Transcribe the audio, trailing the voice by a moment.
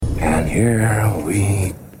Here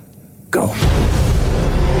we go.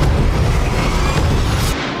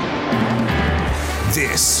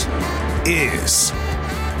 This is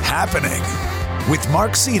Happening with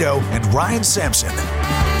Mark Zito and Ryan Sampson.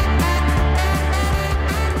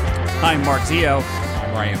 I'm Mark Zito.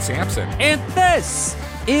 I'm Ryan Sampson. And this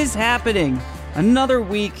is Happening. Another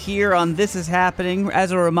week here on This Is Happening.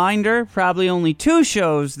 As a reminder, probably only 2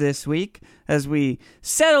 shows this week as we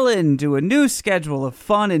settle into a new schedule of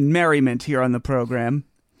fun and merriment here on the program.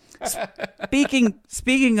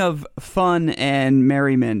 Speaking of fun and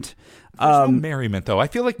merriment... There's no merriment, though. I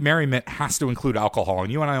feel like merriment has to include alcohol,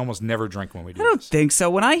 and you and I almost never drink when we do I don't this. think so.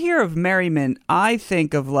 When I hear of merriment, I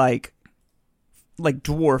think of like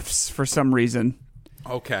dwarfs for some reason.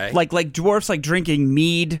 Okay. Like dwarfs like drinking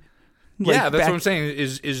mead. Yeah, that's what I'm saying,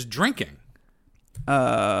 is drinking.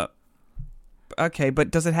 Okay,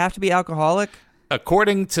 but does it have to be alcoholic?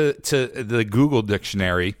 According to the Google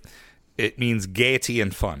dictionary, it means gaiety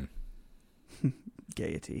and fun.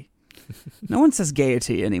 Gaiety. No one says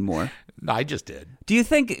gaiety anymore. I just did. Do you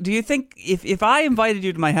think if I invited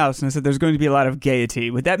you to my house and I said there's going to be a lot of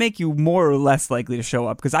gaiety, would that make you more or less likely to show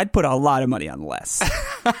up? Because I'd put a lot of money on less.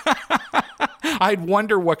 I'd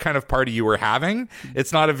wonder what kind of party you were having.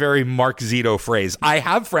 It's not a very Mark Zito phrase. I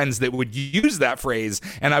have friends that would use that phrase,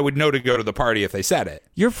 and I would know to go to the party if they said it.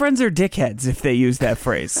 Your friends are dickheads if they use that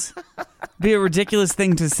phrase. Be a ridiculous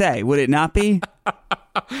thing to say, would it not be?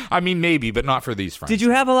 I mean, maybe, but not for these friends. Did you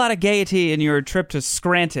have a lot of gaiety in your trip to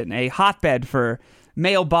Scranton, a hotbed for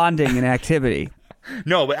male bonding and activity?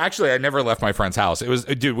 No, but actually, I never left my friend's house. It was,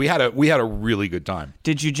 dude, we had a really good time.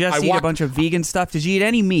 Did you just eat a bunch of vegan stuff? Did you eat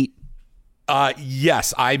any meat?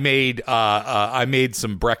 Yes, I made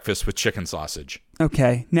some breakfast with chicken sausage.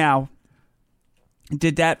 Okay, now,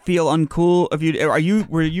 did that feel uncool of you?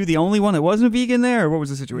 Were you the only one that wasn't a vegan there, or what was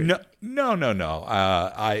the situation? No.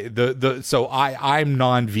 I'm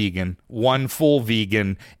non-vegan, one full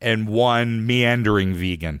vegan, and one meandering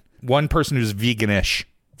vegan. One person who's veganish.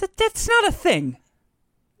 That's not a thing.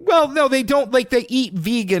 Well, no, they don't, they eat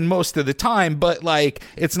vegan most of the time, but,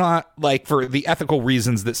 it's not, for the ethical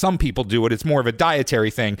reasons that some people do it. It's more of a dietary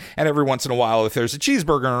thing, and every once in a while, if there's a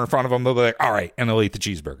cheeseburger in front of them, they'll be like, all right, and they'll eat the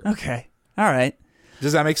cheeseburger. Okay, all right.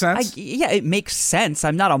 Does that make sense? Yeah, it makes sense.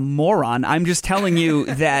 I'm not a moron. I'm just telling you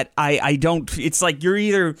that I don't, it's like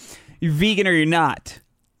you're vegan or you're not.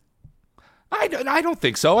 I don't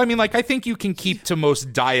think so. I mean, I think you can keep to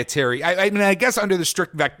most dietary. I guess under the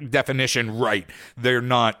strict definition, right, they're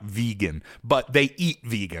not vegan, but they eat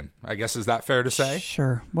vegan. I guess, is that fair to say?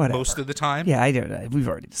 Sure, whatever. Most of the time? Yeah, I don't. We've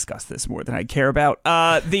already discussed this more than I care about.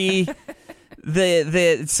 So any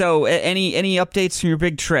updates from your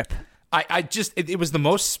big trip? It was the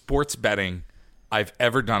most sports betting I've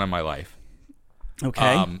ever done in my life.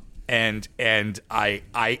 Okay. And I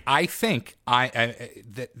think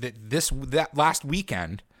that last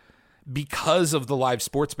weekend, because of the live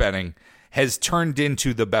sports betting, has turned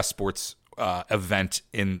into the best sports event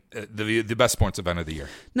in the best sports event of the year.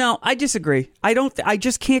 No, I disagree. I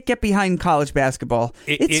just can't get behind college basketball.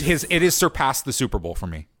 It has surpassed the Super Bowl for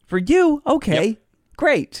me. For you, okay, yep.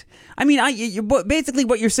 Great. I mean, basically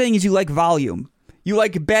what you're saying is you like volume. You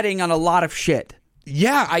like betting on a lot of shit.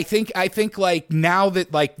 Yeah, I think now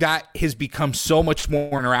that that has become so much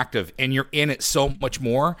more interactive and you're in it so much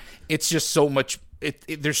more, it's just so much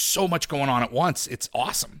there's so much going on at once. It's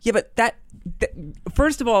awesome. Yeah, but that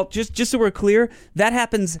first of all, just so we're clear, that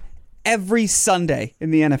happens every Sunday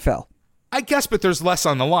in the NFL. I guess, but there's less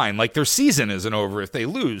on the line. Their season isn't over if they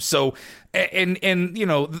lose. So, and you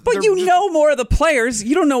know... But you know more of the players.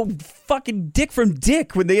 You don't know fucking dick from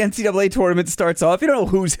dick when the NCAA tournament starts off. You don't know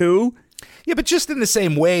who's who. Yeah, but just in the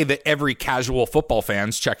same way that every casual football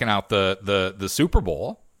fan's checking out the Super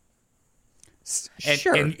Bowl. And,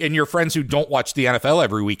 sure. And your friends who don't watch the NFL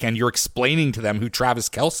every weekend, you're explaining to them who Travis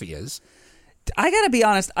Kelce is. I gotta be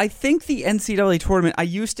honest, I think the NCAA tournament, I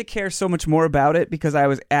used to care so much more about it because I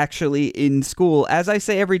was actually in school. As I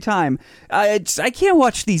say every time, I can't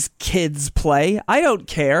watch these kids play. I don't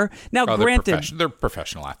care. Now, granted... They're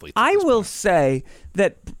professional athletes. I will say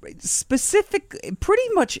that pretty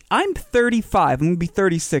much, I'm 35. I'm going to be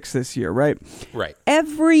 36 this year, right? Right.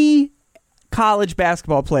 Every college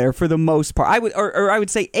basketball player, for the most part, I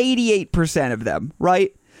would say 88% of them,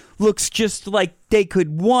 right? Looks just like they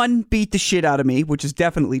could, 1, beat the shit out of me, which is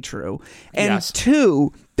definitely true, and yes.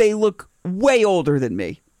 2, they look way older than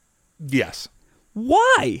me. Yes.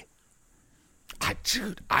 Why?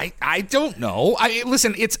 I don't know.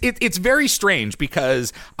 Listen, it's very strange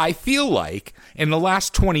because I feel like in the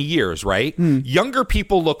last 20 years, right, younger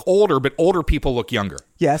people look older, but older people look younger.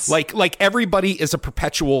 Yes. Like everybody is a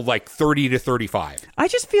perpetual 30 to 35. I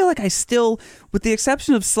just feel like I still, with the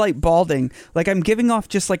exception of slight balding, like I'm giving off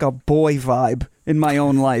just like a boy vibe in my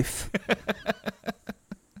own life.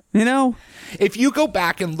 You know? If you go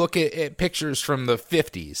back and look at pictures from the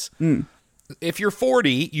 50s, if you're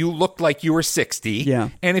 40, you look like you were 60. Yeah.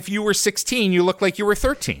 And if you were 16, you look like you were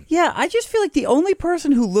 13. Yeah, I just feel like the only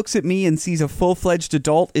person who looks at me and sees a full-fledged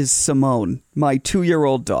adult is Simone, my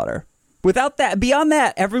 2-year-old daughter. Without that, beyond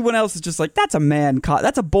that, everyone else is just like, that's a man,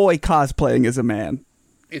 that's a boy cosplaying as a man.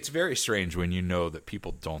 It's very strange when you know that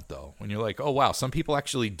people don't, though. When you're like, oh, wow, some people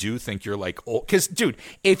actually do think you're like old. Because, dude,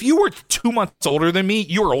 if you were 2 months older than me,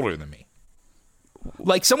 you were older than me.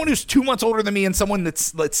 Like, someone who's 2 months older than me and someone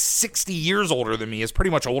that's 60 years older than me is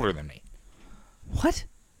pretty much older than me. What?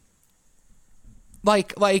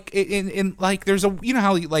 Like there's a, you know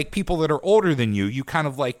how like people that are older than you kind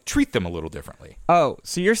of like treat them a little differently. Oh,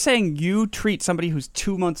 so you're saying you treat somebody who's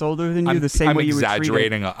 2 months older than you the same way you would treat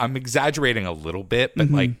them? I'm exaggerating a little bit,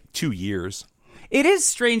 but like 2 years. It is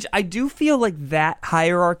strange. I do feel like that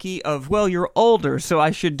hierarchy of, well, you're older, so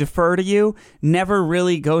I should defer to you, never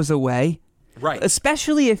really goes away. Right.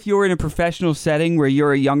 Especially if you're in a professional setting where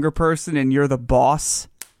you're a younger person and you're the boss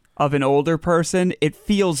of an older person, it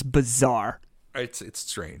feels bizarre. It's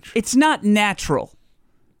strange. It's not natural.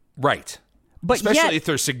 Right. But especially if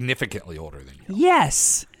they're significantly older than you.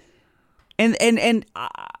 Yes. And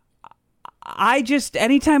I just,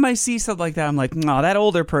 anytime I see something like that, I'm like, no, that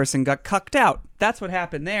older person got cucked out. That's what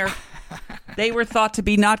happened there. They were thought to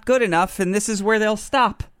be not good enough, and this is where they'll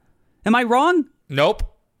stop. Am I wrong? Nope.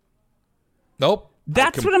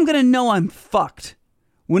 That's what I'm going to know I'm fucked.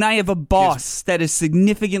 When I have a boss that is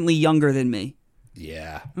significantly younger than me.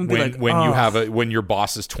 Yeah. When your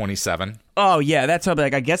boss is 27. Oh, yeah. That's what I'm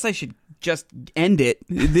like. I guess I should just end it.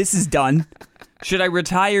 This is done. Should I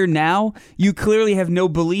retire now? You clearly have no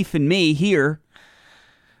belief in me here.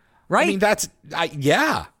 Right? I mean,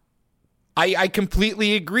 yeah. I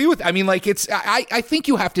completely agree with. I mean, like I think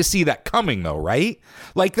you have to see that coming, though, right?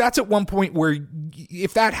 Like that's at one point where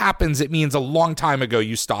if that happens, it means a long time ago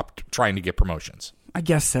you stopped trying to get promotions. I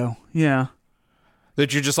guess so. Yeah.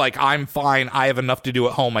 That you're just like, I'm fine. I have enough to do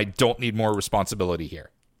at home. I don't need more responsibility here.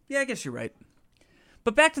 Yeah, I guess you're right.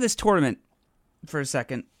 But back to this tournament for a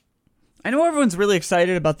second. I know everyone's really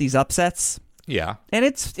excited about these upsets. Yeah. And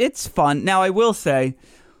it's fun. Now, I will say,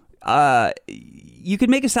 you could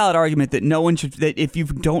make a solid argument that no one should, that if you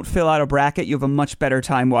don't fill out a bracket, you have a much better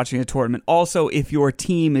time watching a tournament. Also, if your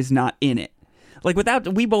team is not in it. Like,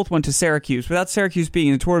 we both went to Syracuse. Without Syracuse being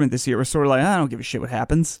in the tournament this year, we're sort of like, I don't give a shit what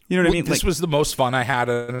happens. You know what I mean? This was the most fun I had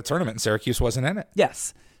in a tournament, and Syracuse wasn't in it.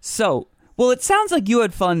 Yes. So, well, it sounds like you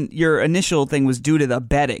had fun. Your initial thing was due to the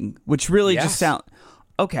betting, which really just sound...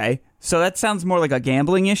 Okay, so that sounds more like a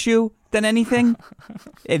gambling issue than anything.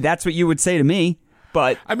 That's what you would say to me.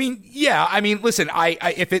 But I mean, yeah. I mean, listen. I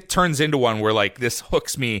if it turns into one where like this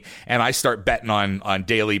hooks me and I start betting on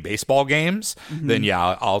daily baseball games, then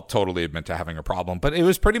yeah, I'll totally admit to having a problem. But it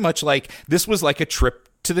was pretty much like this was like a trip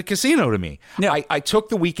to the casino to me. Yeah. I took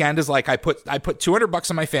the weekend as like I put $200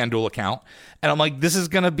 on my FanDuel account, and I'm like, this is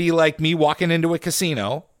gonna be like me walking into a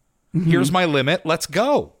casino. Here's my limit. Let's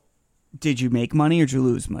go. Did you make money or did you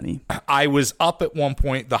lose money? I was up at one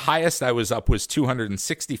point. The highest I was up was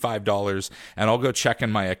 $265, and I'll go check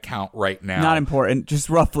in my account right now. Not important. Just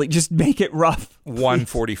roughly. Just make it rough.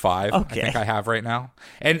 $145. Okay. I think I have right now.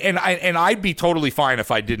 And I'd be totally fine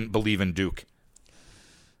if I didn't believe in Duke.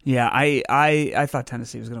 Yeah, I thought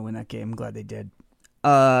Tennessee was going to win that game. I'm glad they did.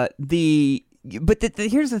 But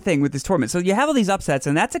here's the thing with this tournament. So you have all these upsets,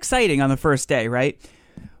 and that's exciting on the first day, right?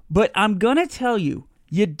 But I'm going to tell you,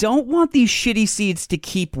 you don't want these shitty seeds to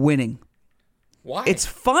keep winning. Why? It's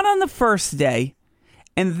fun on the first day,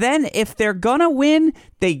 and then if they're gonna win,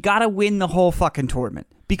 they gotta win the whole fucking tournament.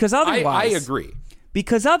 Because otherwise... I agree.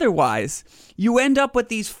 Because otherwise, you end up with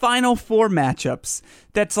these Final Four matchups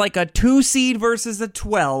that's like a 2 seed versus a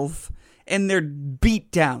 12, and they're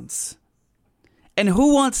beatdowns. And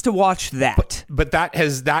who wants to watch that? But that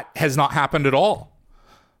has not happened at all.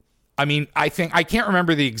 I mean, I can't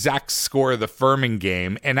remember the exact score of the Furman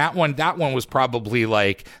game, and that one was probably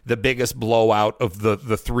like the biggest blowout of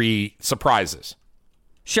the three surprises.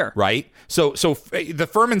 Sure. Right? So the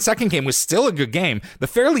Furman second game was still a good game. The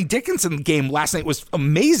Fairleigh Dickinson game last night was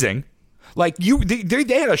amazing. Like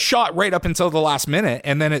they had a shot right up until the last minute,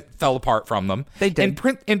 and then it fell apart from them. They did.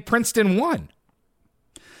 And Princeton won.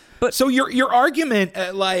 But so your argument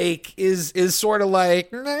is sort of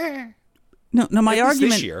like No, my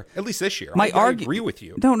argument... At least this year. I agree with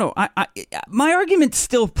you. No, my argument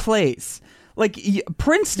still plays. Like,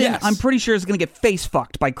 Princeton, Yes. I'm pretty sure is going to get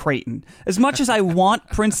face-fucked by Creighton. As much as I want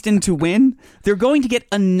Princeton to win, they're going to get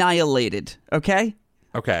annihilated, okay?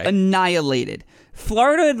 Okay. Annihilated.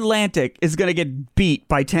 Florida Atlantic is going to get beat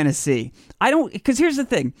by Tennessee. Because here's the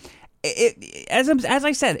thing. As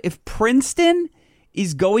I said, if Princeton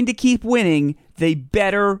is going to keep winning, they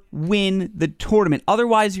better win the tournament.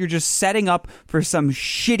 Otherwise, you're just setting up for some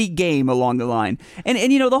shitty game along the line. And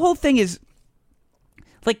the whole thing is,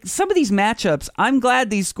 like, some of these matchups, I'm glad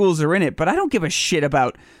these schools are in it, but I don't give a shit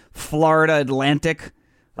about Florida Atlantic,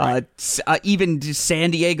 right. Even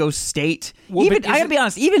San Diego State. Well, I gotta be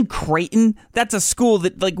honest, even Creighton, that's a school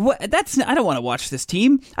that, like, I don't want to watch this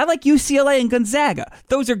team. I like UCLA and Gonzaga.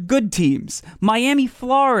 Those are good teams. Miami,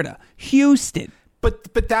 Florida, Houston.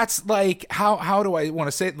 But that's like, how do I want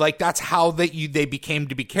to say it? Like, that's how they became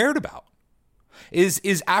to be cared about.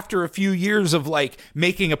 Is after a few years of like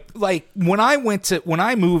making when I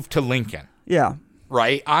moved to Lincoln. Yeah.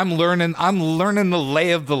 Right. I'm learning the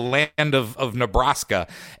lay of the land of Nebraska,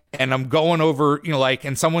 and I'm going over,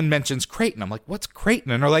 and someone mentions Creighton. I'm like, what's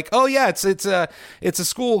Creighton? And they're like, oh yeah, it's a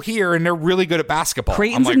school here, and they're really good at basketball.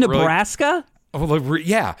 Creighton's like, in Nebraska? Really?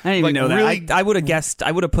 Yeah. I didn't even know that. Really? I would have guessed,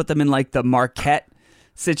 I would have put them in like the Marquette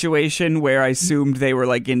situation where I assumed they were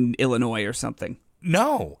like in Illinois or something.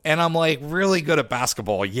 No. And I'm like, really good at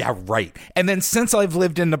basketball. Yeah, right. And then since I've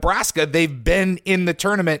lived in Nebraska, they've been in the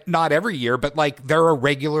tournament, not every year, but like they're a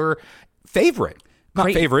regular favorite.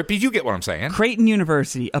 Not favorite, but you get what I'm saying. Creighton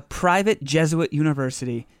University, a private Jesuit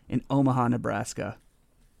university in Omaha, Nebraska.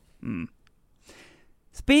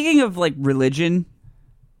 Speaking of like religion,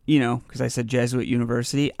 because I said Jesuit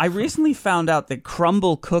university, I recently found out that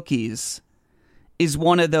Crumbl Cookies is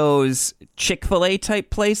one of those Chick-fil-A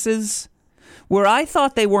type places where I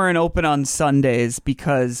thought they weren't open on Sundays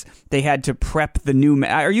because they had to prep the new...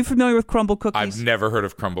 Are you familiar with Crumbl Cookies? I've never heard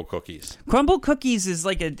of Crumbl Cookies. Crumbl Cookies is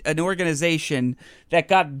like an organization that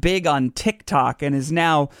got big on TikTok and is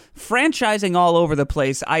now franchising all over the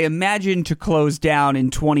place, I imagine to close down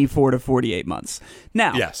in 24 to 48 months.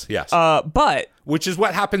 Now... Yes. But... Which is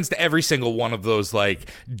what happens to every single one of those, like,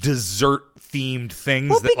 dessert-themed things.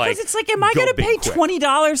 Well, because it's like, am I going to pay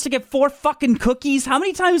 $20 to get 4 fucking cookies? How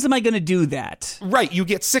many times am I going to do that? Right, you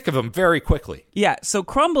get sick of them very quickly. Yeah, so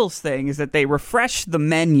Crumbl's thing is that they refresh the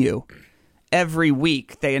menu every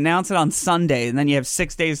week. They announce it on Sunday, and then you have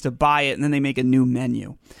 6 days to buy it, and then they make a new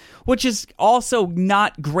menu. Which is also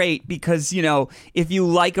not great because, if you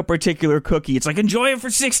like a particular cookie, it's like, enjoy it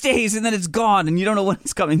for 6 days and then it's gone and you don't know when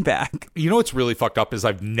it's coming back. You know what's really fucked up is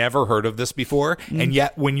I've never heard of this before, and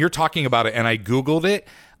yet when you're talking about it and I Googled it,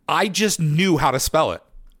 I just knew how to spell it.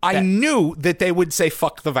 I knew that they would say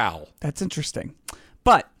fuck the vowel. That's interesting.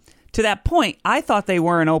 But to that point, I thought they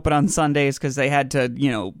weren't open on Sundays because they had to,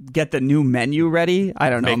 get the new menu ready. I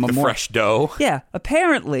don't know. Make the fresh dough. Yeah.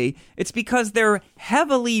 Apparently, it's because they're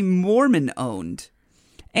heavily Mormon-owned.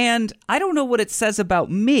 And I don't know what it says about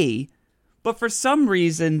me, but for some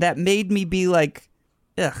reason, that made me be like,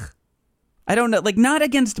 ugh. I don't know. Like, not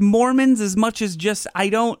against Mormons as much as just, I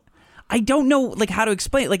don't know, like, how to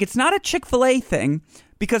explain it. Like, it's not a Chick-fil-A thing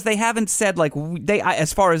because they haven't said, like,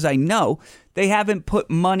 as far as I know, they haven't put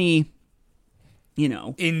money,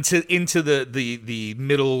 into the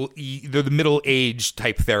middle age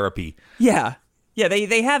type therapy. Yeah. Yeah,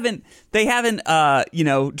 they haven't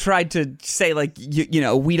tried to say like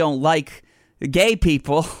we don't like gay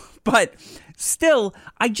people, but still,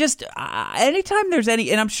 I just anytime there's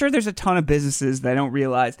any, and I'm sure there's a ton of businesses that I don't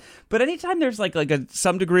realize, but anytime there's like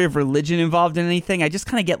some degree of religion involved in anything, I just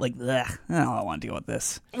kind of get like, ugh, I don't want to deal with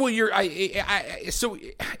this. Well, you got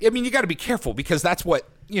to be careful because that's what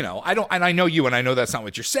I know you, and I know that's not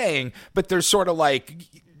what you're saying, but there's sort of like,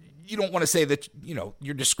 you don't want to say that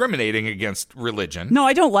you're discriminating against religion. No,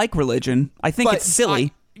 I don't like religion. I think it's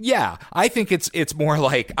silly. I think it's more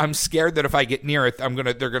like I'm scared that if I get near it,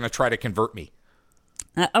 they're gonna try to convert me.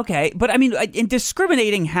 Okay, but I mean, in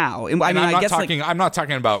discriminating how? I'm not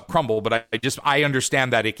talking about Crumbl, but I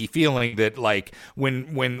understand that icky feeling that like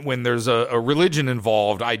when there's a religion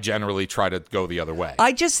involved, I generally try to go the other way.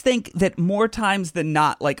 I just think that more times than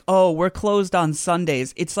not, like, oh, we're closed on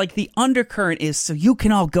Sundays. It's like the undercurrent is so you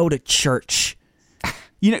can all go to church,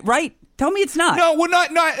 right? Tell me it's not. No, well,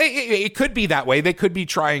 not. It could be that way. They could be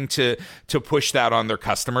trying to push that on their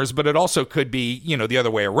customers, but it also could be, the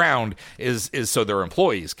other way around is so their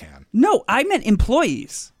employees can. No, I meant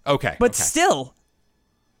employees. Okay. But still.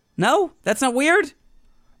 No? That's not weird?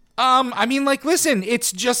 I mean, like, listen,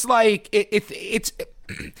 it's just like, it's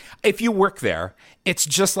if you work there, it's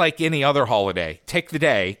just like any other holiday. Take the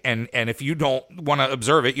day, and if you don't want to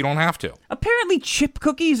observe it, you don't have to. Apparently, chip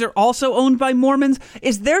cookies are also owned by Mormons.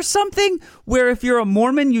 Is there something where if you're a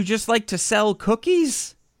Mormon, you just like to sell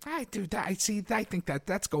cookies? I think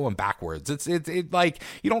that's going backwards. It's like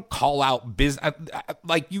you don't call out business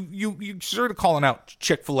like you sort of calling out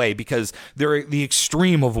Chick-fil-A because they're the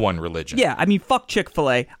extreme of one religion. Yeah, I mean, fuck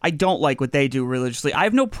Chick-fil-A. I don't like what they do religiously. I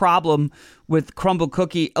have no problem with Crumbl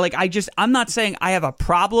Cookie. Like, I'm not saying I have a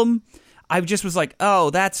problem. I just was like, oh,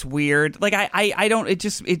 that's weird. Like, I don't.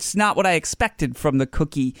 It's not what I expected from the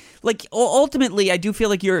cookie. Like, ultimately, I do feel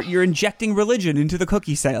like you're injecting religion into the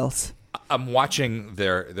cookie sales. I'm watching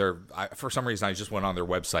for some reason I just went on their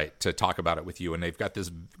website to talk about it with you, and they've got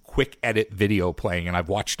this quick edit video playing, and I've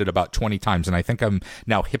watched it about 20 times, and I think I'm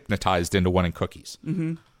now hypnotized into wanting cookies.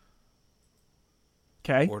 Mm-hmm.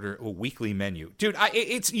 Okay. Order a weekly menu. Dude,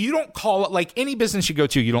 you don't call it, like any business you go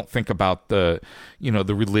to, you don't think about the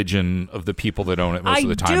religion of the people that own it most of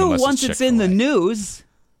the time. I do once it's in the news.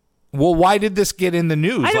 Well, why did this get in the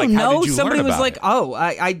news? I don't know. How did you somebody learn was about like, it? oh,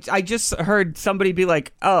 I just heard somebody be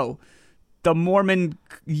like, oh, the Mormon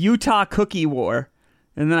Utah cookie war.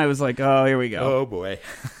 And then I was like, oh, here we go. Oh, boy.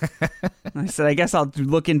 I said, I guess I'll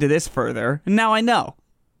look into this further. And now I know.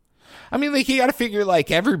 I mean, like, you got to figure, like,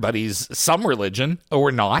 everybody's some religion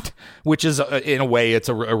or not, which is, in a way, it's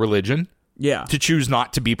a religion. Yeah. To choose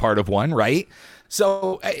not to be part of one, right?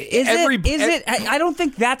 So is it? I don't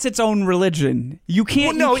think that's its own religion. You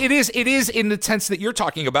can't. Well, no, it is. It is in the sense that you're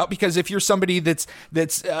talking about, because if you're somebody that's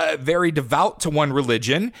very devout to one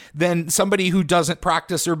religion, then somebody who doesn't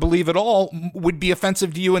practice or believe at all would be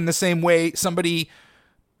offensive to you in the same way somebody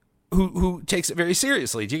who takes it very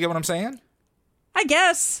seriously. Do you get what I'm saying? I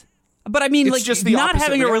guess, but I mean, it's like, just the not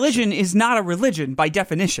having reaction. a religion is not a religion by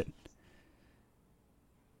definition.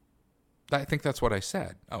 I think that's what I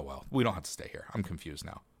said. Oh, well, we don't have to stay here. I'm confused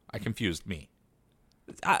now. I confused me.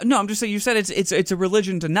 No, I'm just saying, you said it's a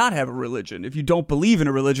religion to not have a religion. If you don't believe in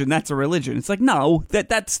a religion, that's a religion. It's like, no,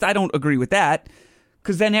 that's I don't agree with that,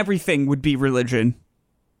 because then everything would be religion.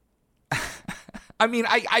 I mean,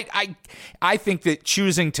 I think that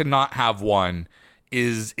choosing to not have one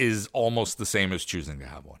is almost the same as choosing to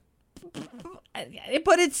have one.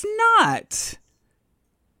 But it's not.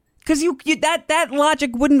 Because that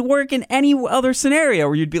logic wouldn't work in any other scenario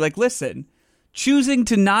where you'd be like, listen, choosing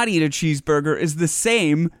to not eat a cheeseburger is the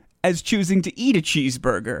same as choosing to eat a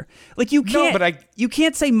cheeseburger. Like, you can't. No, but you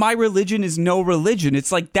can't say my religion is no religion.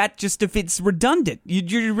 It's like that. Just if it's redundant, you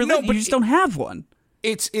just don't have one.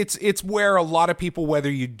 It's where a lot of people,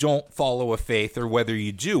 whether you don't follow a faith or whether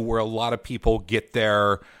you do, where a lot of people get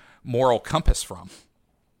their moral compass from.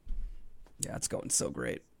 Yeah, it's going so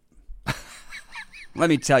great. Let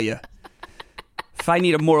me tell you, if I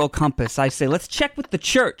need a moral compass, I say, let's check with the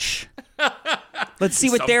church. Let's see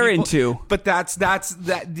what they're into. But that's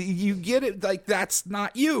you get it. Like, that's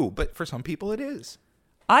not you. But for some people, it is.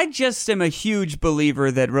 I just am a huge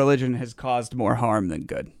believer that religion has caused more harm than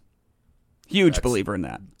good. Huge believer in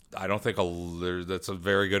that. I don't think that's a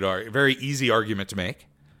very good, very easy argument to make.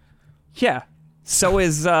 Yeah. So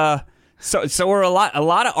is so are a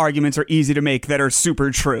lot of arguments are easy to make that are super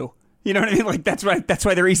true. You know what I mean? Like, that's right. That's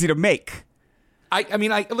why they're easy to make. I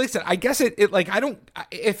mean, listen, I guess it like, I don't,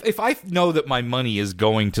 if I know that my money is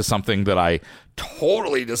going to something that I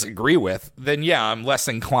totally disagree with, then yeah, I'm less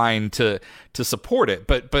inclined to support it.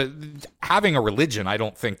 But having a religion, I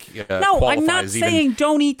don't think no, I'm not saying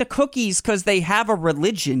don't eat the cookies because they have a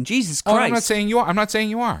religion. Jesus Christ. Oh, I'm not saying you are. I'm not saying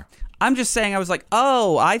you are. I'm just saying, I was like,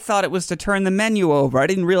 oh, I thought it was to turn the menu over. I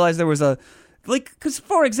didn't realize there was because,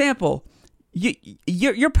 for example,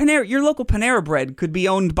 your local Panera Bread could be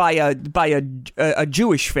owned by a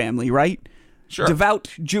Jewish family, right? Sure. Devout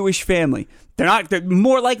Jewish family. They're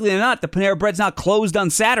more likely than not, the Panera Bread's not closed on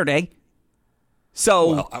Saturday.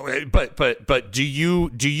 So, well, but do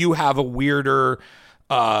you have a weirder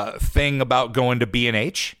thing about going to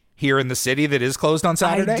B&H here in the city that is closed on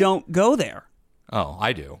Saturday? I don't go there. Oh,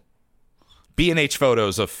 I do. B&H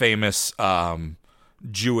photos of famous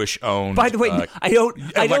Jewish-owned. By the way, I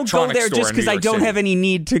don't go there just because I don't have any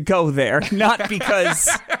need to go there, not because.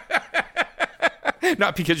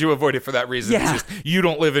 Not because you avoid it for that reason. Yeah. It's just you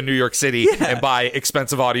don't live in New York City and buy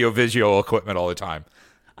expensive audio-visual equipment all the time.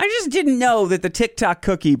 I just didn't know that the TikTok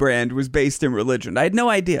cookie brand was based in religion. I had no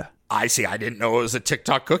idea. I see. I didn't know it was a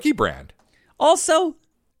TikTok cookie brand. Also,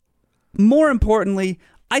 more importantly,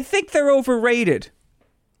 I think they're overrated.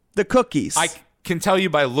 The cookies. I can tell you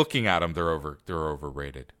by looking at them, they're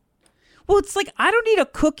overrated. Well, it's like, I don't need a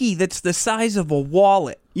cookie that's the size of a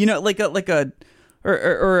wallet. You know, like a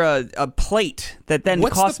plate that then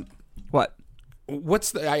costs. What?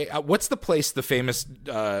 What's the place, the famous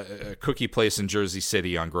cookie place in Jersey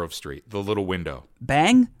City on Grove Street? The Little Window.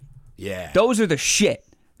 Bang? Yeah. Those are the shit.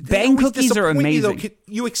 Bang cookies are amazing.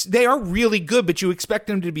 They are really good, but you expect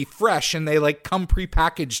them to be fresh, and they like come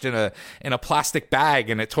prepackaged in a plastic bag,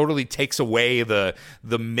 and it totally takes away the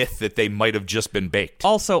myth that they might have just been baked.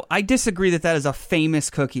 Also, I disagree that is a famous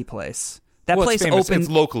cookie place. That place opened. It's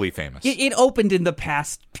locally famous. It opened in the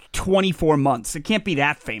past 24 months. It can't be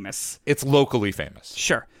that famous. It's locally famous.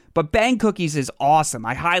 Sure. But Bang Cookies is awesome.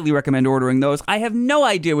 I highly recommend ordering those. I have no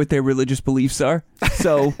idea what their religious beliefs are.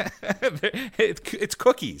 So it's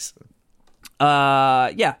cookies.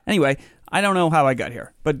 Yeah. Anyway, I don't know how I got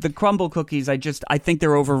here. But the Crumbl Cookies, I think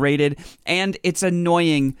they're overrated. And it's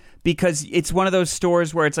annoying because it's one of those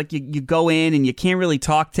stores where it's like you go in and you can't really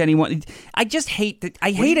talk to anyone. I just hate that.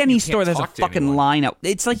 I hate any store that's a fucking line out.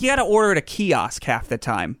 It's like you got to order at a kiosk half the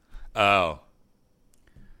time. Oh.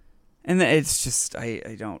 And it's just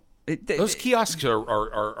I don't. Those kiosks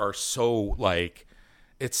are so like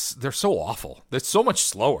they're so awful. They're so much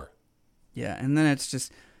slower. Yeah, and then it's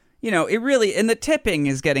just it really, and the tipping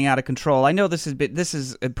is getting out of control. I know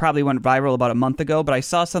it probably went viral about a month ago, but I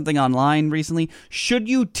saw something online recently. Should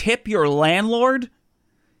you tip your landlord?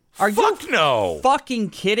 Fuck no! Fucking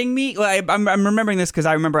kidding me? I'm remembering this because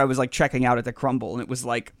I remember I was like checking out at the Crumbl, and it was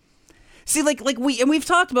like. See, we've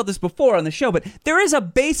talked about this before on the show, but there is a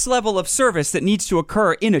base level of service that needs to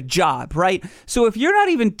occur in a job, right? So if you're not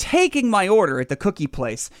even taking my order at the cookie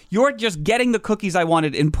place, you're just getting the cookies I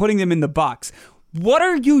wanted and putting them in the box. What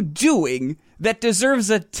are you doing that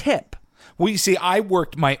deserves a tip? Well, you see,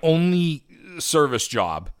 my only service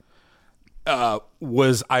job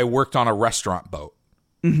was I worked on a restaurant boat.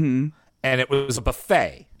 Mm-hmm. And it was a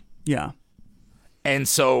buffet. Yeah. And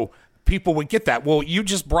so people would get that. Well, you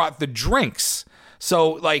just brought the drinks.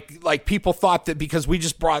 So like people thought that because we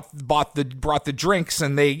just brought the drinks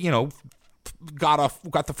and they, got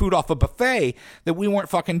the food off a buffet that we weren't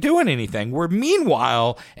fucking doing anything. Where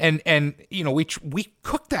meanwhile, and we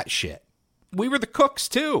cooked that shit. We were the cooks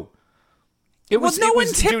too. No one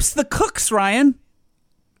tips the cooks, Ryan.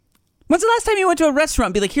 When's the last time you went to a restaurant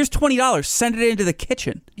and be like, here's $20, send it into the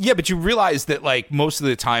kitchen? Yeah, but you realize that, like, most of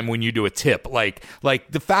the time when you do a tip, like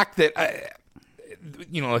the fact that,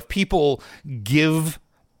 if people give,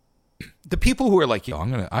 the people who are like,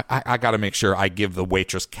 I got to make sure I give the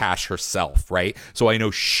waitress cash herself, right? So I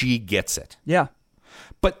know she gets it. Yeah.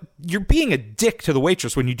 But you're being a dick to the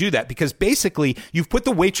waitress when you do that because basically you've put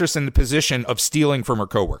the waitress in the position of stealing from her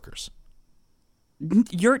coworkers.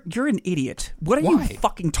 You're an idiot. What are you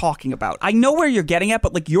fucking talking about? I know where you're getting at,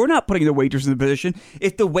 but like you're not putting the waitress in the position.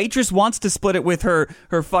 If the waitress wants to split it with her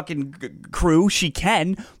fucking crew, she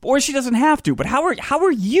can, or she doesn't have to. But how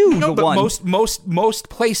are you the one? Most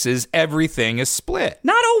places everything is split.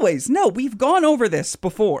 Not always. No, we've gone over this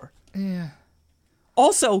before. Yeah.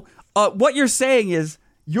 Also, what you're saying is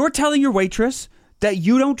you're telling your waitress that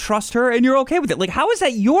you don't trust her and you're okay with it. Like, how is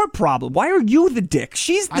that your problem? Why are you the dick?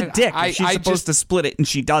 She's the dick. She's supposed to split it and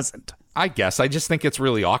she doesn't. I guess. I just think it's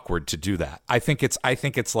really awkward to do that. I think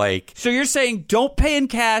it's like... So you're saying don't pay in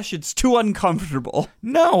cash, it's too uncomfortable.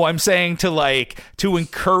 No, I'm saying to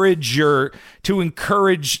encourage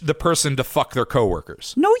the person to fuck their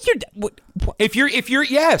coworkers. No, If you're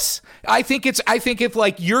yes. I think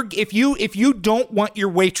if you don't want your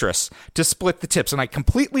waitress to split the tips, and I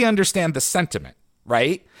completely understand the sentiment,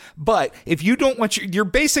 right? But if you don't want you're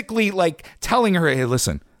basically like telling her, hey,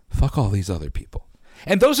 listen, fuck all these other people.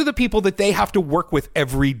 And those are the people that they have to work with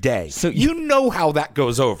every day. So you know how that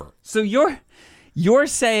goes over. So you're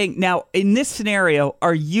saying, now, in this scenario,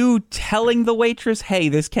 are you telling the waitress, hey,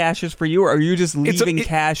 this cash is for you, or are you just leaving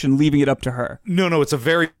cash and leaving it up to her? No, it's a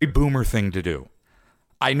very boomer thing to do.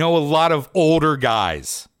 I know a lot of older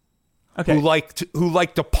guys who like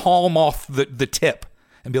to palm off the tip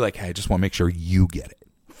and be like, hey, I just want to make sure you get it.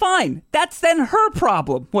 Fine. That's then her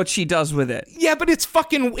problem, what she does with it. Yeah, but it's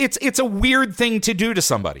a weird thing to do to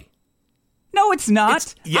somebody. No, it's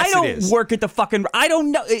not. Yes, I don't it is. work at the fucking... I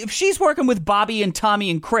don't know. If she's working with Bobby and Tommy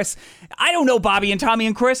and Chris, I don't know Bobby and Tommy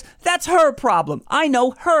and Chris. That's her problem. I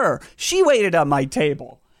know her. She waited on my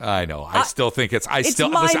table. I know. I still think it's... I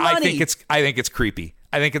think it's creepy.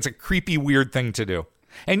 I think it's a creepy, weird thing to do.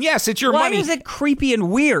 And yes, it's your money. Why is it creepy and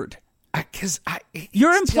weird? Because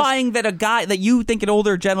you're implying that a guy that you think an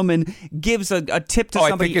older gentleman gives a tip to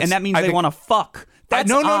somebody, and that means they want to fuck.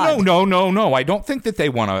 That's odd. No. I don't think that they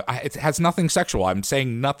want to. It has nothing sexual. I'm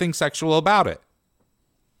saying nothing sexual about it.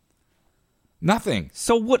 Nothing.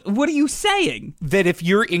 So what are you saying? That if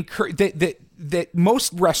you're that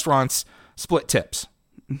most restaurants split tips,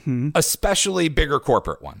 especially bigger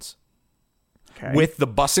corporate ones, with the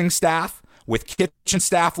busing staff, with kitchen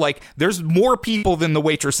staff. Like, there's more people than the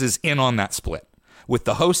waitresses in on that split. With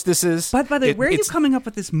the hostesses. But by the way, where are you coming up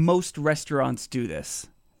with this? Most restaurants do this.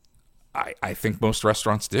 I think most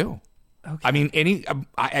restaurants do. Okay. I mean,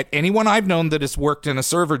 anyone I've known that has worked in a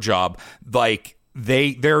server job, like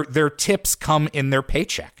their tips come in their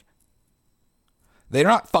paycheck. They're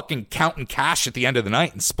not fucking counting cash at the end of the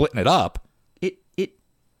night and splitting it up.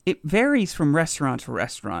 It varies from restaurant to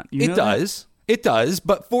restaurant. It does. It does.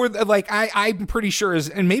 But for I'm pretty sure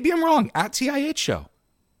and maybe I'm wrong, at TIH show,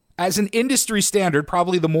 as an industry standard,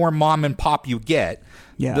 probably the more mom and pop you get,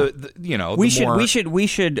 we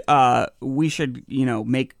should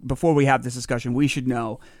make, before we have this discussion, we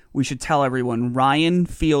should tell everyone Ryan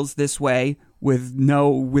feels this way with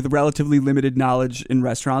relatively limited knowledge in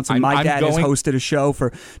restaurants, and my dad has hosted a show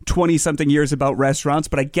for 20-something years about restaurants,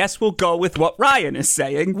 but I guess we'll go with what Ryan is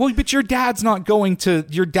saying. Well, but your dad's not going to.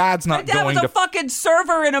 My dad was a fucking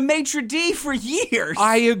server in a maitre d' for years.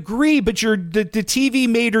 I agree, but the TV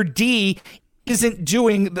maitre d' isn't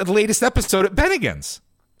doing the latest episode at Bennigan's.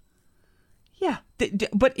 Yeah,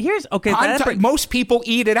 but here's okay. Most people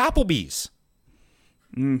eat at Applebee's.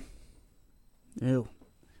 Ew.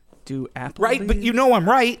 Do Applebee's? Right, but I'm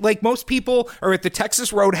right. Like, most people are at the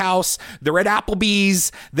Texas Roadhouse. They're at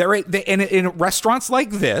Applebee's. They're in restaurants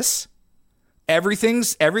like this.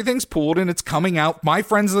 Everything's pooled and it's coming out. My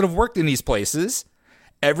friends that have worked in these places,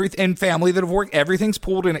 and family that have worked, everything's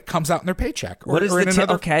pooled and it comes out in their paycheck.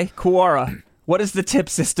 Okay, Quora. What is the tip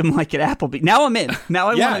system like at Applebee's? Now I'm in. Now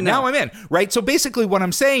I want to know. Now I'm in. Right. So basically, what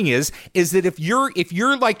I'm saying is that if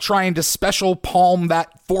you're like trying to special palm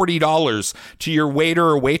that $40 to your waiter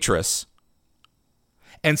or waitress,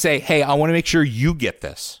 and say, hey, I want to make sure you get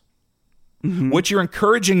this. Mm-hmm. What you're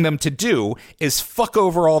encouraging them to do is fuck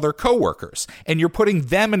over all their coworkers, and you're putting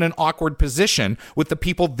them in an awkward position with the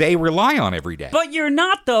people they rely on every day. But you're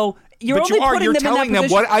not, though. You're telling them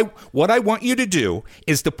what I want you to do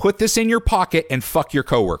is to put this in your pocket and fuck your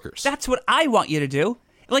coworkers. That's what I want you to do.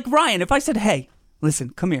 Like, Ryan, if I said, hey, listen,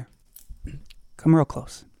 come here. Come real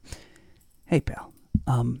close. Hey, pal.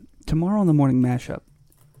 Tomorrow in the morning mashup,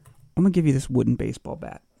 I'm going to give you this wooden baseball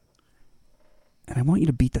bat. And I want you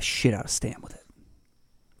to beat the shit out of Stan with it.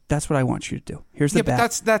 That's what I want you to do. Here's the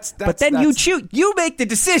bat. But then you choose. You make the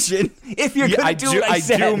decision if you're going to do what I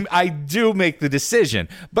said. I do make the decision.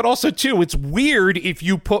 But also, too, it's weird if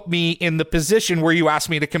you put me in the position where you ask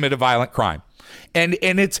me to commit a violent crime. And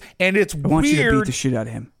it's weird. I want you to beat the shit out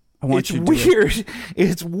of him. I want you to do it.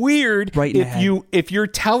 It's weird right if you're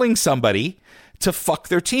telling somebody to fuck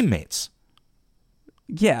their teammates.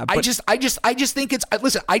 Yeah, but I just think it's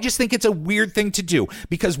a weird thing to do,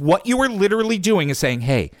 because what you are literally doing is saying,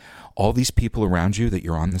 hey, all these people around you that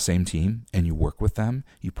you're on the same team and you work with them,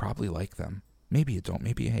 you probably like them. Maybe you don't,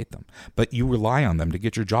 maybe you hate them, but you rely on them to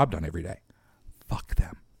get your job done every day. Fuck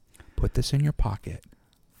them. Put this in your pocket.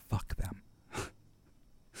 Fuck them.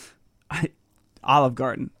 Olive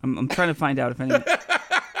Garden. I'm trying to find out if any.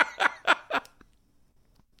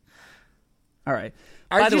 All right.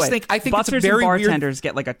 I think it's a very weird. Bartenders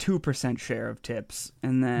get like a 2% share of tips,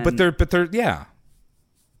 and then but they're yeah.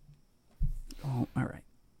 Oh, all right.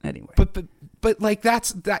 Anyway, but like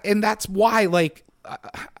that's why like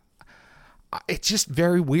it's just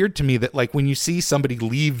very weird to me that like when you see somebody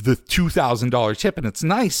leave the $2,000 tip and it's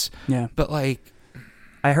nice, yeah, but like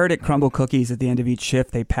I heard at Crumbl Cookies at the end of each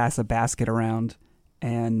shift they pass a basket around,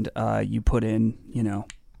 and you put in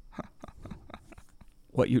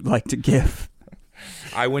what you'd like to give.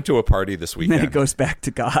 I went to a party this weekend. And then it goes back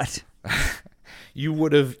to God. You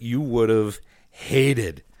would have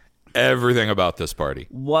hated everything about this party.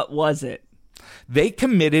 What was it? They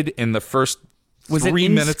committed in the first 3 minutes.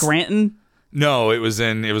 Was it in Scranton? No, it was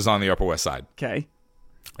on the Upper West Side. Okay.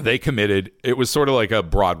 They committed. It was sort of like a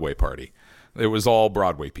Broadway party. It was all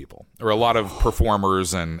Broadway people. There were a lot of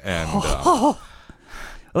performers and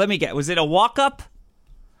Let me get. Was it a walk-up?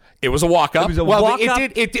 It was a walk-up.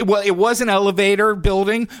 It was an elevator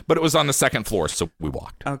building, but it was on the second floor, so we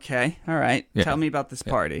walked. Okay. All right. Yeah. Tell me about this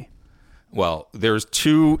party. Well, there's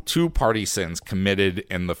two party sins committed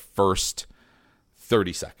in the first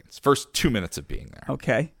 30 seconds, first 2 minutes of being there.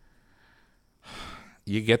 Okay.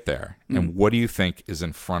 You get there, and what do you think is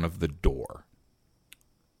in front of the door?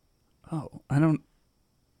 Oh, I don't...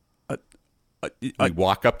 we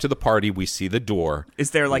walk up to the party, we see the door.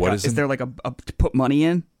 Is there like a to put money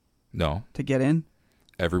in? No. To get in?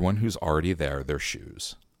 Everyone who's already there, their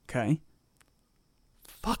shoes. Okay.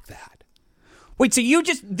 Fuck that. Wait, so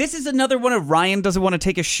this is another one of Ryan doesn't want to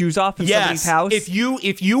take his shoes off in somebody's house? If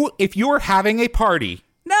you're having a party.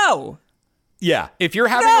 No. Yeah. If you're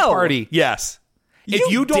having a party, yes.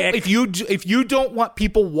 If you don't want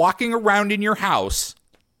people walking around in your house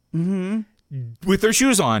with their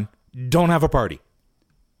shoes on, don't have a party.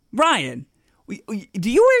 Ryan, do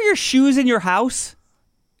you wear your shoes in your house?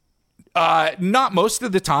 Not most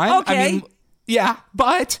of the time. Okay. I mean, yeah,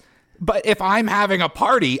 but if I'm having a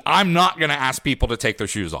party, I'm not going to ask people to take their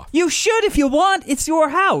shoes off. You should if you want. It's your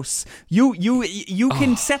house. You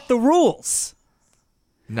can set the rules.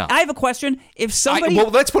 No. I have a question. If somebody... well,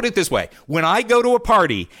 let's put it this way. When I go to a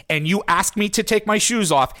party and you ask me to take my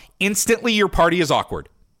shoes off, instantly your party is awkward.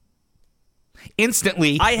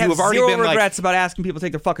 Instantly, I have you have already zero been regrets about asking people to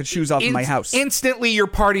take their fucking shoes off in my house. Instantly, your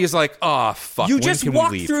party is like, oh, fuck, you when just can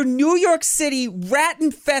walk we leave? through New York City,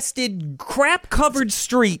 rat-infested, crap-covered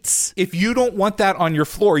streets. If you don't want that on your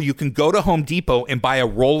floor, you can go to Home Depot and buy a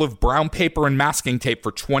roll of brown paper and masking tape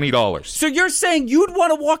for $20. So you're saying you'd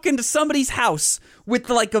want to walk into somebody's house with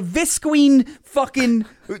like a visqueen fucking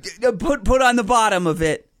put on the bottom of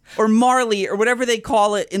it, or Marley, or whatever they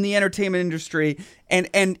call it in the entertainment industry,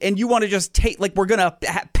 and you want to just take, like, we're gonna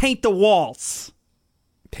paint the walls.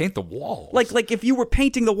 Paint the walls? Like if you were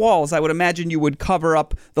painting the walls, I would imagine you would cover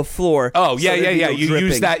up the floor. Oh yeah, so yeah. no You dripping.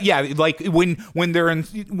 use that, yeah. Like when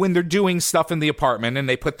they're doing stuff in the apartment and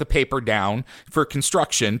they put the paper down for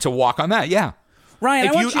construction to walk on that. Yeah,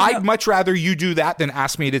 Ryan, I'd much rather you do that than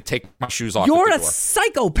ask me to take my shoes off. You're at a the door.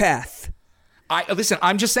 psychopath. Listen.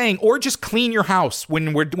 I'm just saying, or just clean your house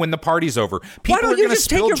when the party's over. People Why don't are you going to just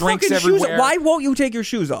take spill your drinks fucking shoes everywhere. off? Why won't you take your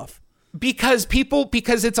shoes off? Because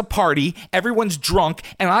it's a party, everyone's drunk,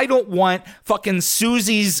 and I don't want fucking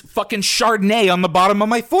Susie's fucking Chardonnay on the bottom of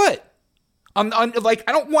my foot. I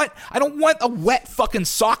don't want a wet fucking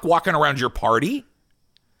sock walking around your party.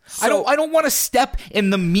 So, I don't want to step in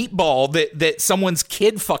the meatball that someone's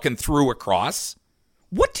kid fucking threw across.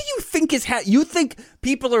 what do you think is you think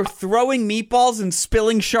people are throwing meatballs and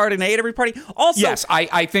spilling Chardonnay at every party? Also, yes,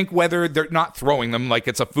 I think whether they're not throwing them like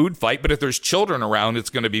it's a food fight, but if there's children around, it's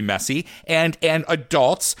going to be messy. And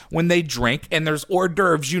adults, when they drink and there's hors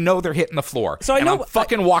d'oeuvres, you know they're hitting the floor. So I'm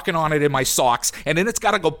fucking walking on it in my socks, and then it's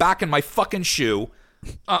got to go back in my fucking shoe.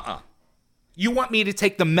 You want me to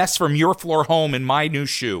take the mess from your floor home in my new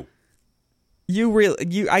shoe?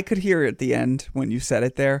 I could hear it at the end when you said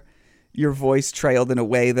it there. Your voice trailed in a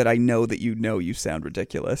way that I know that you sound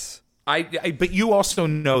ridiculous. But you also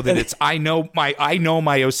know that it's I know my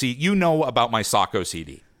OCD. You know about my sock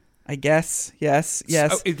OCD. I guess. Yes.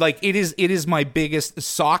 So, it is my biggest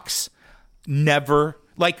socks. Never.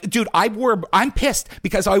 Like, dude, I'm pissed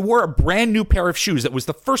because I wore a brand new pair of shoes. It was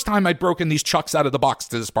the first time I'd broken these chucks out of the box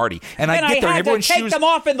to this party. And I get there and everyone's shoes. I had to take them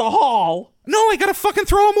off in the hall. No, I gotta fucking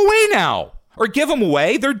throw them away now. Or give them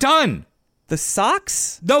away. They're done. The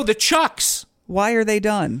socks? No, the chucks. Why are they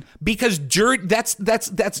done? Because that's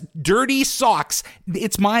dirty socks.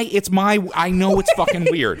 It's my I know it's fucking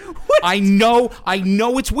weird. I know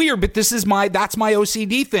it's weird, but that's my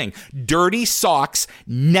OCD thing. Dirty socks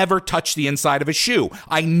never touch the inside of a shoe.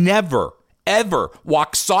 I never ever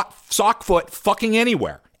walk sock foot fucking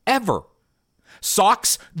anywhere. Ever.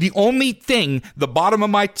 Socks, the only thing the bottom of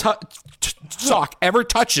my sock ever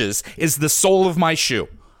touches is the sole of my shoe.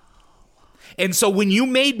 And so when you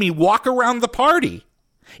made me walk around the party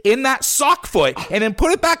in that sock foot and then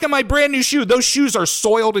put it back in my brand new shoe, those shoes are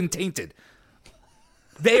soiled and tainted.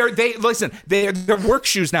 They're work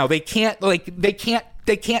shoes now. They can't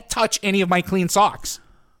touch any of my clean socks.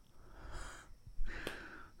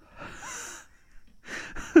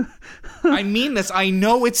 I mean this. I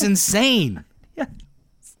know it's insane. Yeah.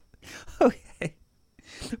 Okay.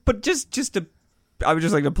 But I would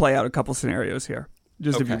just like to play out a couple scenarios here.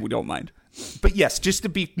 Just okay. if you don't mind. But yes, just to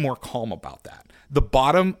be more calm about that. The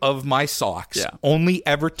bottom of my socks only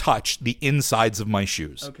ever touch the insides of my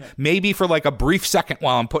shoes. Okay. Maybe for like a brief second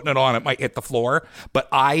while I'm putting it on, it might hit the floor. But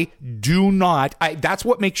I do not. That's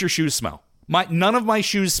what makes your shoes smell. None of my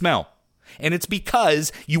shoes smell. And it's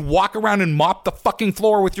because you walk around and mop the fucking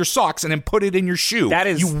floor with your socks and then put it in your shoe. That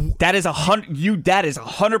is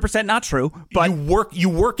 100% not true. But you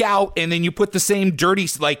work out and then you put the same dirty,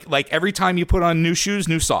 like every time you put on new shoes,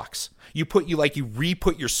 new socks. You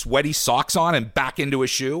re-put your sweaty socks on and back into a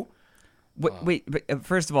shoe. Wait,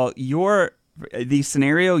 first of all, the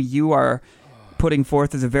scenario you are putting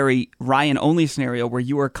forth is a very Ryan-only scenario where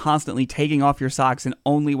you are constantly taking off your socks and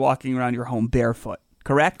only walking around your home barefoot,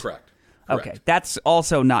 correct? Correct. Okay, that's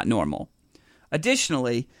also not normal.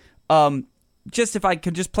 Additionally, just if I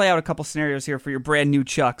could just play out a couple scenarios here for your brand new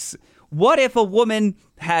Chucks. What if a woman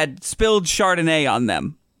had spilled Chardonnay on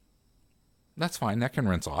them? That's fine. That can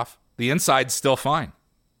rinse off. The inside's still fine.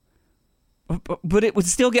 But it would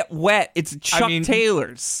still get wet. It's Chuck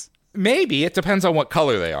Taylor's. Maybe. It depends on what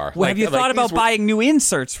color they are. Well, have you thought about buying new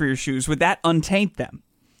inserts for your shoes? Would that untaint them?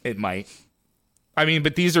 It might. I mean,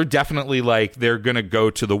 but these are definitely like they're going to go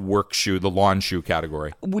to the work shoe, the lawn shoe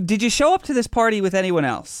category. Did you show up to this party with anyone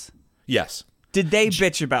else? Yes. Did they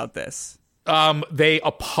bitch about this? They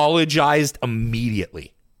apologized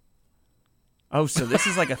immediately. Oh, so this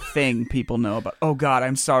is like a thing people know about. Oh God,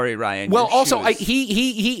 I'm sorry, Ryan. Well, also,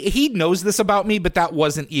 he knows this about me, but that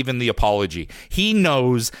wasn't even the apology. He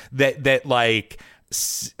knows that like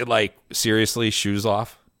seriously, shoes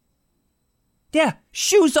off. Yeah,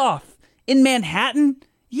 shoes off in Manhattan.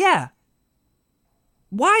 Yeah.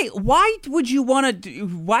 Why would you want to?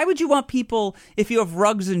 Why would you want people, if you have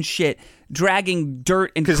rugs and shit, dragging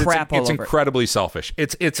dirt and crap all over? It's incredibly selfish.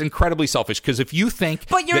 It's incredibly selfish because if you think,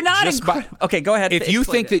 but you're not. Okay, go ahead. If you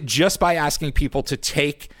think that just by asking people to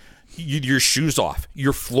take your shoes off,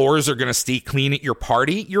 your floors are going to stay clean at your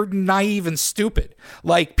party, you're naive and stupid.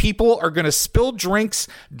 Like, people are going to spill drinks,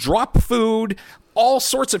 drop food, all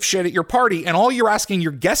sorts of shit at your party, and all you're asking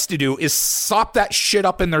your guests to do is sop that shit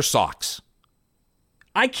up in their socks.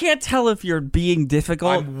 I can't tell if you're being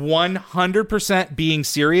difficult. I'm 100% being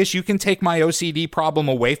serious. You can take my OCD problem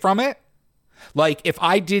away from it. Like, if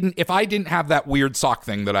I didn't have that weird sock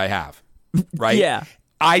thing that I have, right? Yeah.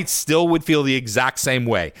 I still would feel the exact same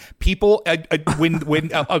way. People,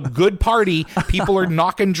 when a good party, people are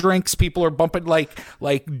knocking drinks, people are bumping,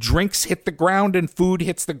 like drinks hit the ground and food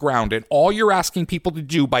hits the ground. And all you're asking people to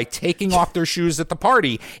do by taking off their shoes at the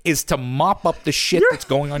party is to mop up the shit that's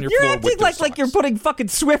going on your floor with their socks. You're acting like you're putting fucking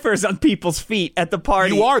Swiffers on people's feet at the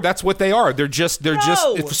party. You are. That's what they are. They're just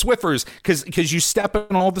Swiffers because you step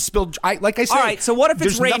in all the spilled. Like I said. All right. So what if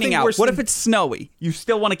it's raining out? What if it's snowy? You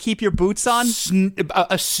still want to keep your boots on?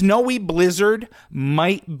 A snowy blizzard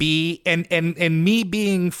might be, and me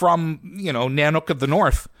being from, Nanook of the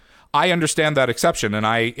North, I understand that exception, and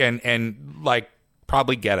I like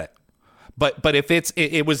probably get it. But if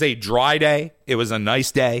it was a dry day, it was a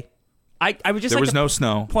nice day. I would just there was no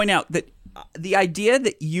snow. Point out that the idea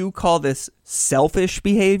that you call this selfish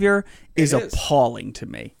behavior is appalling to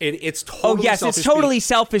me. It's totally selfish. It's totally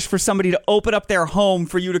selfish for somebody to open up their home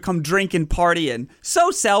for you to come drink and party in.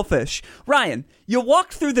 So selfish. Ryan, you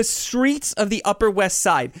walked through the streets of the Upper West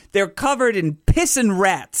Side. They're covered in piss and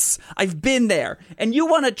rats. I've been there. And you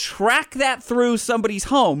want to track that through somebody's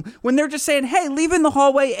home when they're just saying, hey, leave in the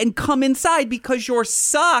hallway and come inside because your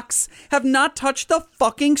socks have not touched the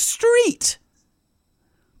fucking street.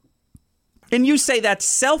 And you say that's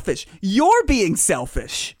selfish. You're being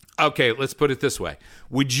selfish. Okay, let's put it this way.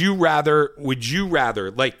 Would you rather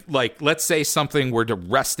like let's say something were to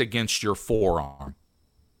rest against your forearm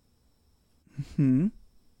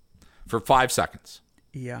for 5 seconds.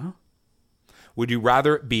 Yeah. Would you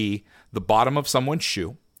rather it be the bottom of someone's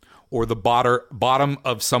shoe or the bottom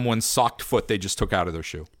of someone's socked foot they just took out of their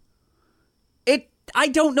shoe? I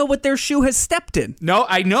don't know what their shoe has stepped in. No,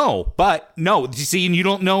 I know, but no. You see, and you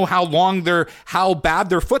don't know how bad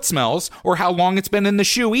their foot smells or how long it's been in the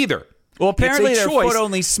shoe either. Well, apparently their foot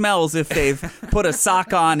only smells if they've put a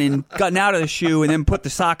sock on and gotten out of the shoe and then put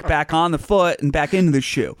the sock back on the foot and back into the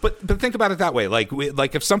shoe. But think about it that way.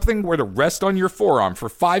 Like if something were to rest on your forearm for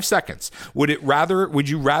 5 seconds, would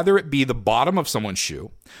you rather it be the bottom of someone's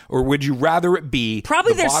shoe, or would you rather it be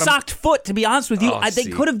probably their socked foot? To be honest with you, they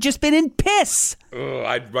could have just been in piss.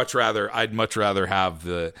 I'd much rather have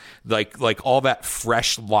the like all that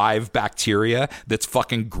fresh live bacteria that's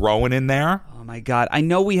fucking growing in there. Oh my God. I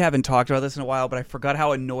know we haven't talked about this in a while, but I forgot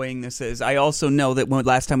how annoying this is. I also know that when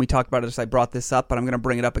last time we talked about this, I brought this up, but I'm going to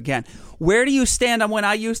bring it up again. Where do you stand on when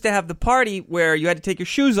I used to have the party where you had to take your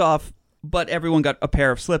shoes off, but everyone got a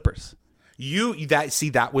pair of slippers?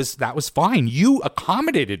 That was fine. You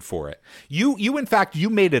accommodated for it. You in fact,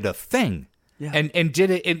 you made it a thing. Yeah. And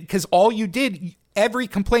did it because all you did, every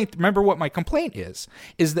complaint, remember what my complaint is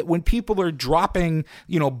that when people are dropping,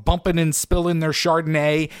 bumping and spilling their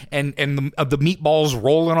Chardonnay and the meatballs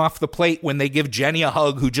rolling off the plate when they give Jenny a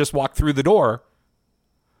hug who just walked through the door,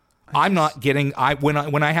 I'm not getting.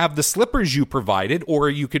 When I have the slippers you provided, or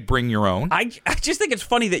you could bring your own. I just think it's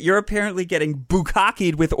funny that you're apparently getting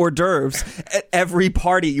bukkakied with hors d'oeuvres at every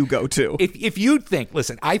party you go to. If you think,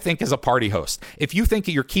 listen, I think as a party host, if you think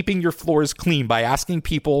that you're keeping your floors clean by asking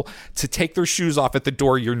people to take their shoes off at the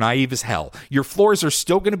door, you're naive as hell. Your floors are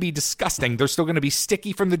still going to be disgusting. They're still going to be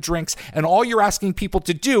sticky from the drinks, and all you're asking people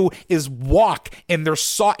to do is walk in their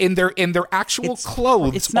actual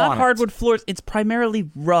clothes. It's not hardwood floors. It's primarily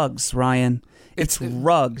rugs. Ryan, it's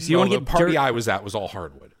rugs. You want to get the party dirt? I was at was all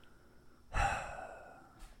hardwood.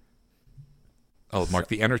 Oh, Mark,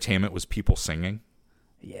 the entertainment was people singing.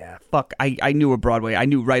 Yeah, fuck. I knew a Broadway. I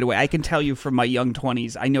knew right away. I can tell you from my young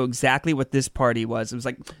 20s, I know exactly what this party was. It was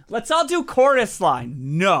like, let's all do chorus line.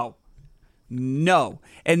 No.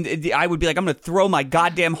 And I would be like, I'm going to throw my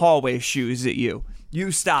goddamn hallway shoes at you.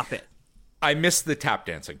 You stop it. I missed the tap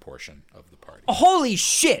dancing portion of the party. Holy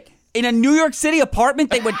shit. In a New York City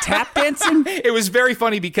apartment, they went tap dancing? It was very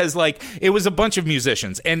funny because, like, it was a bunch of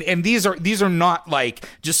musicians. And these are not, like,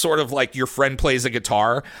 just sort of like your friend plays a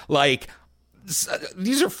guitar. Like,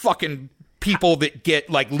 these are fucking people that get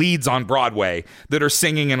like leads on Broadway that are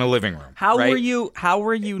singing in a living room. How right?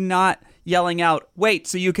 were you not yelling out, wait,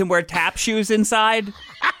 so you can wear tap shoes inside?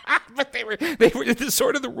 But they were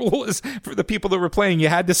sort of, the rule is for the people that were playing, you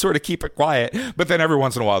had to sort of keep it quiet, but then every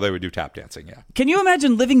once in a while they would do tap dancing. Yeah. Can you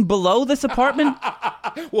imagine living below this apartment?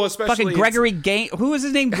 Well, especially fucking Gregory who was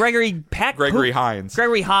his name? Gregory Peck? Hines.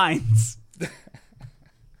 Gregory Hines.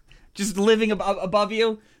 Just living above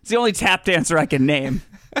you. It's the only tap dancer I can name.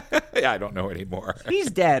 Yeah, I don't know anymore. He's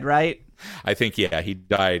dead, right? I think, yeah, he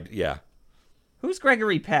died, yeah. Who's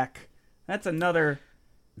Gregory Peck? That's another...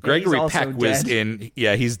 Gregory Peck was dead. in...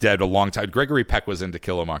 Yeah, he's dead a long time. Gregory Peck was in To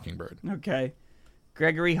Kill a Mockingbird. Okay.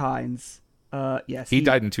 Gregory Hines. Yes. He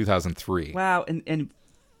died in 2003. Wow, and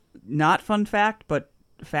not fun fact, but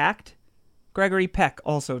fact, Gregory Peck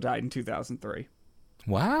also died in 2003.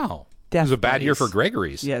 Wow. Death it was a bad buddies. year for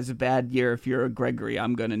Gregory's. Yeah, it's a bad year if you're a Gregory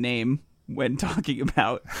I'm going to name when talking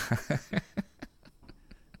about...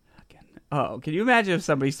 Oh, can you imagine if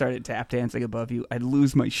somebody started tap dancing above you? I'd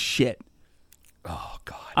lose my shit. Oh,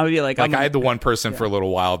 God. I would be like... I had the one person for a little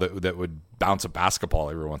while that would bounce a basketball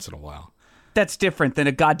every once in a while. That's different than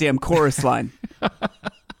a goddamn chorus line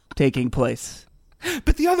taking place.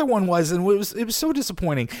 But the other one was, and it was so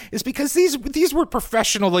disappointing, is because these were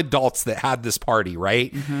professional adults that had this party,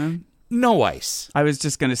 right? Mm-hmm. No ice. I was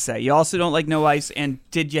just gonna say, you also don't like no ice. And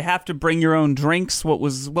did you have to bring your own drinks? What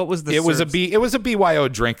was the? It was a BYO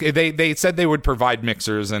drink. They said they would provide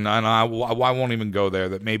mixers, and I won't even go there.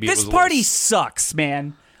 That maybe this party sucks,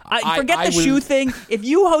 man. Forget the shoe thing. If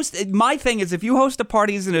you host, my thing is, if you host a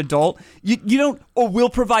party as an adult, you don't. Oh, we'll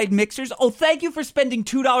provide mixers. Oh, thank you for spending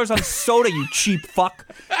 $2 on soda, you cheap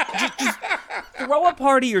fuck. Just throw a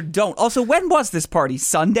party or don't. Also, when was this party?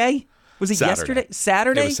 Sunday? Was it yesterday?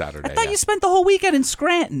 Saturday? It was Saturday. I thought you spent the whole weekend in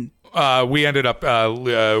Scranton. We ended up.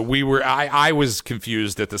 I was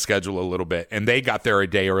confused at the schedule a little bit, and they got there a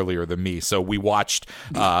day earlier than me. So we watched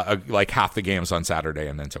like half the games on Saturday,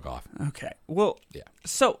 and then took off. Okay. Well, yeah.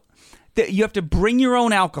 So you have to bring your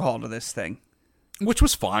own alcohol to this thing, which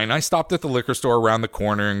was fine. I stopped at the liquor store around the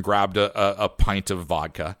corner and grabbed a pint of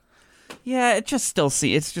vodka. Yeah, it's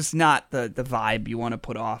just not the vibe you want to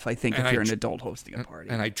put off, I think, if you're an adult hosting a party.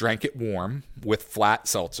 And I drank it warm with flat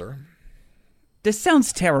seltzer. This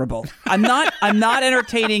sounds terrible. I'm not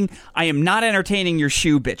entertaining. I am not entertaining your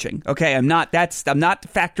shoe bitching. Okay, I'm not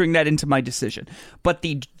factoring that into my decision. But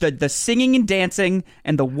the singing and dancing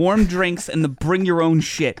and the warm drinks and the bring your own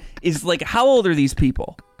shit is like, how old are these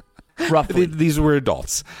people? Roughly. These were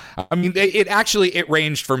adults. I mean, it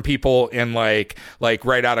ranged from people in like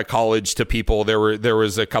right out of college to people. There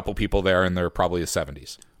was a couple people there, and they're probably the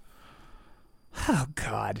 70s. Oh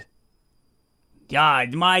God.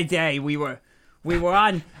 God, my day we were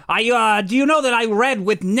on. Do you know that I read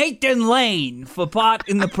with Nathan Lane for part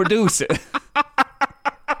in The Producer?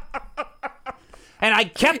 And I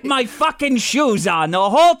kept my fucking shoes on the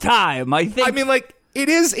whole time. I mean, like, it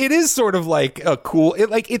is sort of like a cool,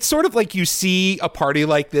 it's sort of like you see a party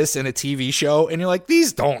like this in a TV show and you're like,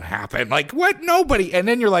 these don't happen. Like, what? Nobody. And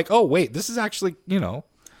then you're like, oh, wait, this is actually,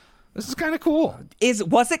 this is kind of cool.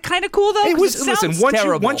 Was it kind of cool though? It was. Listen,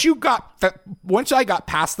 once I got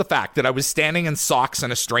past the fact that I was standing in socks in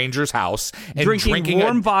a stranger's house and drinking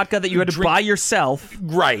warm vodka that you had to buy yourself.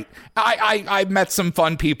 Right. I met some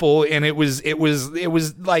fun people, and it was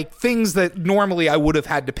like things that normally I would have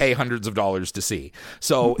had to pay hundreds of dollars to see.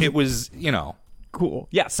 So it was, Cool.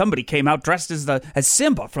 Yeah, somebody came out dressed as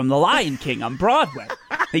Simba from The Lion King on Broadway.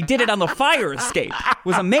 They did it on the fire escape. It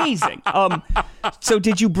was amazing. So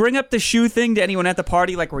did you bring up the shoe thing to anyone at the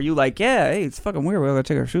party? Like, were you like, yeah, hey, it's fucking weird. We're going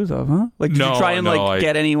to take our shoes off, huh? Like, did you try and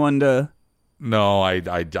get anyone to... No,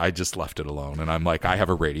 I just left it alone. And I'm like, I have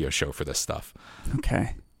a radio show for this stuff.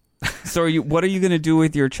 Okay. So what are you going to do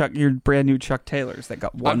with your brand new Chuck Taylors that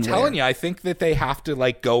got one? I'm telling you, I think that they have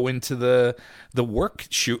to go into the work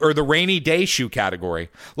shoe or the rainy day shoe category.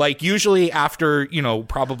 Like usually after,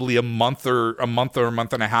 probably a month or a month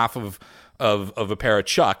and a half of a pair of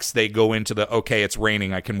Chucks, they go into the, okay, it's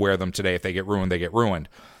raining, I can wear them today. If they get ruined, they get ruined.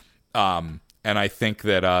 And I think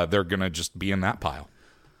that they're going to just be in that pile.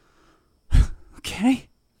 Okay.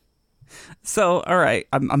 So, all right,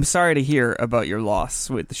 I'm sorry to hear about your loss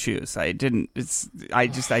with the shoes. I didn't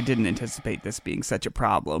anticipate this being such a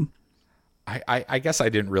problem. I guess I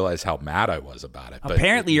didn't realize how mad I was about it. But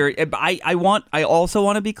apparently, I also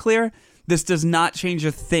want to be clear. This does not change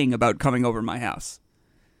a thing about coming over my house.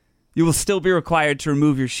 You will still be required to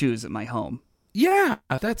remove your shoes at my home. Yeah,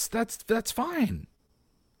 that's fine.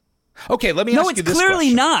 Okay, let me ask you this question. No, it's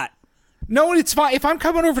clearly not. No, it's fine. If I'm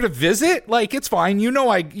coming over to visit, like, it's fine. You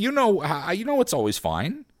know it's always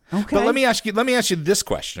fine. Okay. But let me ask you this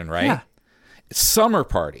question, right? Yeah. Summer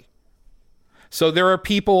party. So there are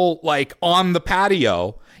people like on the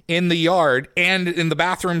patio, in the yard, and in the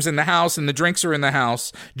bathrooms in the house, and the drinks are in the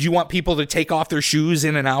house. Do you want people to take off their shoes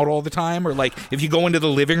in and out all the time? Or like if you go into the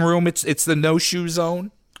living room, it's the no shoe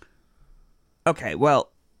zone? Okay,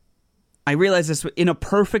 well, I realize this in a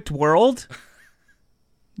perfect world.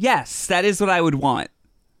 Yes, that is what I would want.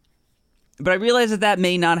 But I realize that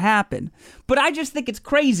may not happen. But I just think it's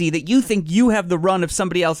crazy that you think you have the run of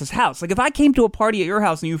somebody else's house. Like, if I came to a party at your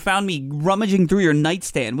house and you found me rummaging through your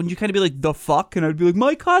nightstand, wouldn't you kind of be like, the fuck? And I'd be like,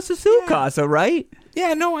 my casa su casa, right?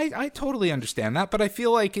 Yeah, no, I totally understand that. But I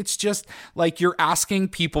feel like it's just like you're asking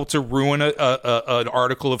people to ruin an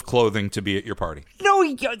article of clothing to be at your party. No,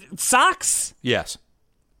 socks? Yes.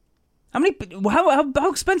 How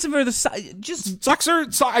expensive are the socks? Just socks are.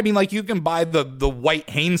 I mean, like you can buy the white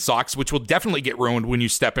Hanes socks, which will definitely get ruined when you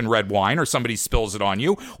step in red wine or somebody spills it on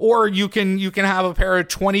you. Or you can have a pair of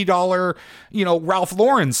 $20, Ralph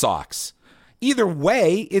Lauren socks. Either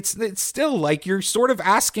way, it's still like you're sort of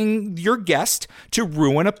asking your guest to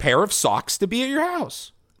ruin a pair of socks to be at your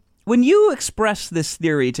house. When you express this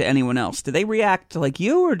theory to anyone else, do they react like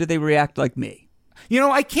you or do they react like me?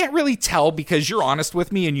 I can't really tell because you're honest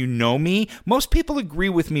with me and you know me. Most people agree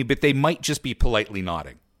with me, but they might just be politely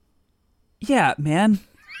nodding. Yeah, man.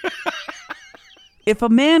 If a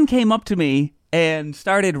man came up to me and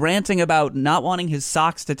started ranting about not wanting his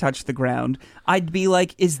socks to touch the ground, I'd be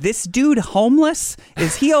like, is this dude homeless?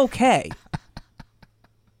 Is he okay?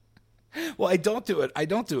 Well, I don't do it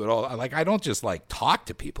all. Like, I don't just like talk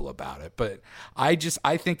to people about it, but I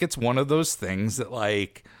think it's one of those things that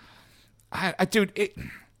like, dude,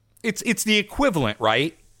 it's the equivalent,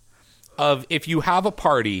 right? Of if you have a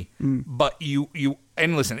party, but you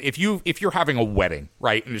and listen, if you're having a wedding,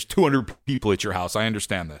 right, and there's 200 people at your house, I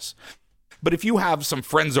understand this. But if you have some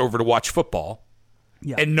friends over to watch football,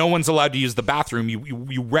 and no one's allowed to use the bathroom,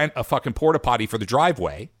 you rent a fucking porta potty for the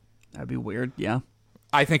driveway. That'd be weird, yeah.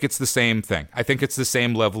 I think it's the same thing. I think it's the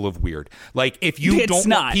same level of weird. Like if you don't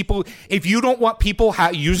want people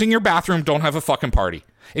using your bathroom, don't have a fucking party.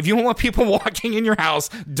 If you don't want people walking in your house,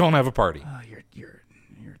 don't have a party. Oh, you're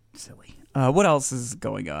silly. What else is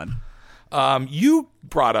going on? You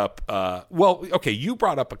brought up you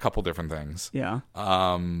brought up a couple different things. Yeah.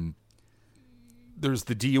 There's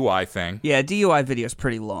the DUI thing. Yeah, DUI video is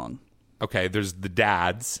pretty long. Okay, there's the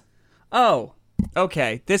dads. Oh,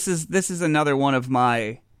 okay. This is another one of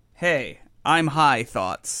my hey, I'm high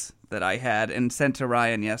thoughts that I had and sent to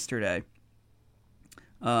Ryan yesterday.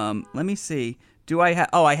 Let me see. Do I have?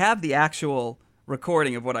 Oh, I have the actual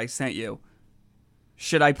recording of what I sent you.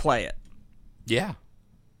 Should I play it? Yeah.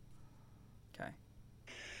 Okay.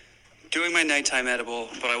 Doing my nighttime edible,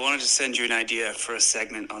 but I wanted to send you an idea for a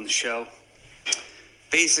segment on the show.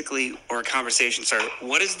 Basically, or a conversation starter,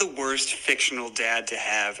 what is the worst fictional dad to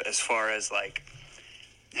have as far as, like,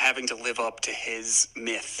 having to live up to his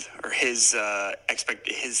myth or his I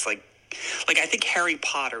think Harry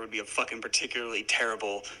Potter would be a fucking particularly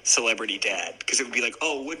terrible celebrity dad. Because it would be like,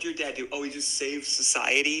 oh, what'd your dad do? Oh, he just saved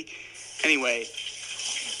society? Anyway,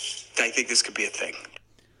 I think this could be a thing.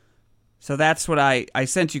 So that's what I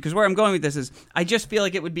sent you. Because where I'm going with this is, I just feel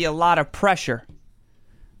like it would be a lot of pressure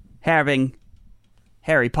having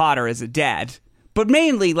Harry Potter as a dad. But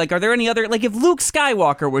mainly, like, are there any other... Like, if Luke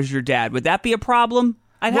Skywalker was your dad, would that be a problem?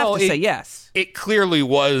 I'd have to say yes. It clearly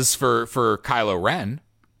was for Kylo Ren.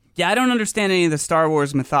 Yeah, I don't understand any of the Star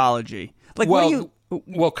Wars mythology. Like,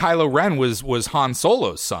 Well, Kylo Ren was Han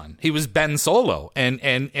Solo's son. He was Ben Solo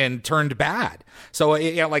and turned bad. So,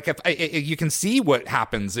 you can see what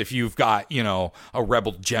happens if you've got, a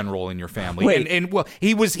rebel general in your family. Wait. And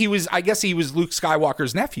he was I guess he was Luke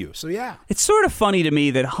Skywalker's nephew. So yeah, it's sort of funny to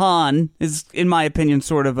me that Han is, in my opinion,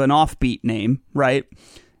 sort of an offbeat name, right?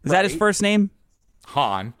 Is that his first name?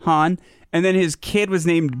 Han. And then his kid was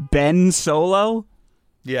named Ben Solo.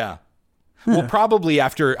 Yeah. Well, probably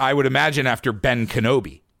I would imagine after Ben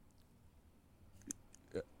Kenobi.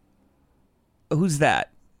 Who's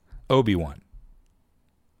that? Obi-Wan.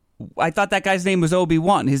 I thought that guy's name was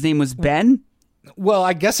Obi-Wan. His name was Ben? Well,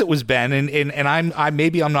 I guess it was Ben, and I'm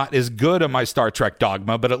maybe I'm not as good on my Star Trek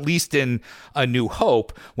dogma, but at least in A New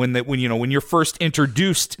Hope, when you're first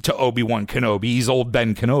introduced to Obi-Wan Kenobi, he's old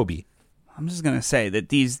Ben Kenobi. I'm just gonna say that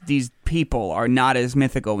these people are not as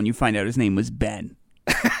mythical when you find out his name was Ben.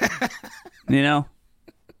 You know,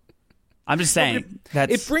 I'm just saying that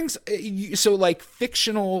it brings so like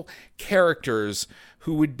fictional characters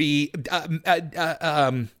who would be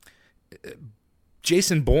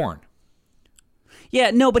Jason Bourne.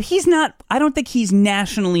 Yeah, no, but he's not. I don't think he's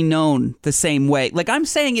nationally known the same way. Like I'm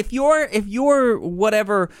saying, if you're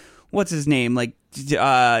whatever, what's his name? Like,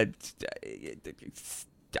 I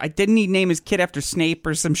didn't he name his kid after Snape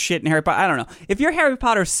or some shit in Harry Potter? I don't know. If you're Harry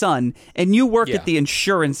Potter's son and you work at the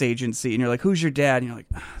insurance agency and you're like, "Who's your dad?" and you're like,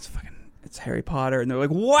 it's Harry Potter, and they're like,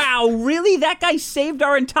 "Wow, really? That guy saved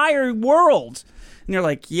our entire world." And you're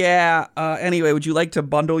like, yeah, anyway, would you like to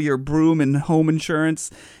bundle your broom and home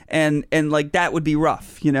insurance? And like, that would be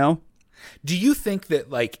rough, you know? Do you think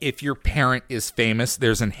that, like, if your parent is famous,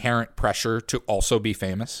 there's inherent pressure to also be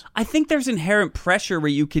famous? I think there's inherent pressure where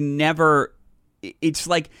you can never, it's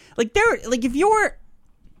like if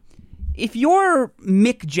you're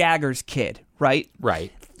Mick Jagger's kid, right?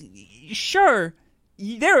 Right. Sure.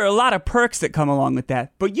 There are a lot of perks that come along with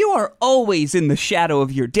that, but you are always in the shadow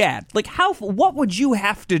of your dad. Like, what would you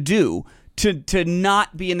have to do to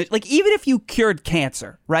not be in the, like, even if you cured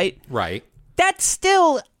cancer, right? Right. That's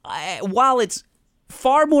still, while it's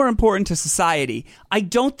far more important to society, I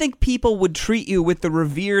don't think people would treat you with the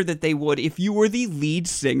revere that they would if you were the lead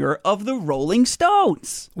singer of the Rolling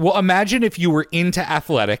Stones. Well, imagine if you were into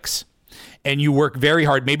athletics and you work very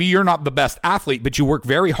hard. Maybe you're not the best athlete, but you work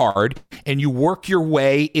very hard and you work your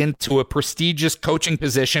way into a prestigious coaching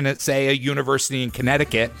position at, say, a university in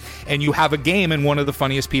Connecticut, and you have a game and one of the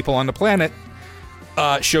funniest people on the planet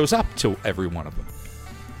shows up to every one of them.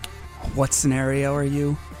 What scenario are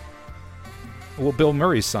you? Well, Bill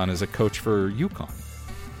Murray's son is a coach for UConn.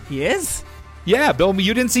 He is? Yeah, Bill.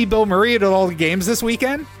 You didn't see Bill Murray at all the games this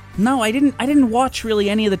weekend? No, I didn't watch really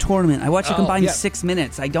any of the tournament. I watched a combined 6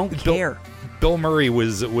 minutes. I don't care. Bill Murray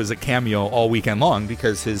was a cameo all weekend long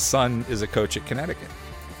because his son is a coach at Connecticut.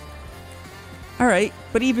 All right,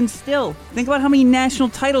 but even still, think about how many national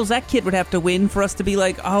titles that kid would have to win for us to be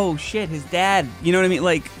like, oh shit, his dad. You know what I mean?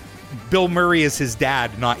 Like, Bill Murray is his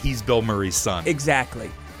dad, not he's Bill Murray's son.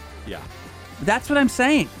 Exactly. Yeah. That's what I'm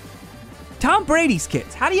saying. Tom Brady's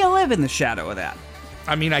kids. How do you live in the shadow of that?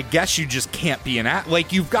 I mean, I guess you just can't be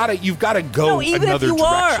like you've got to go no, even another if you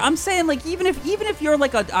direction. are. I'm saying, like, even if you're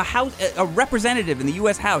like a representative in the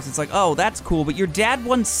U.S. House, it's like, oh, that's cool. But your dad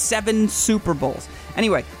won 7 Super Bowls.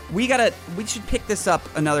 Anyway, we should pick this up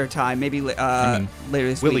another time, maybe later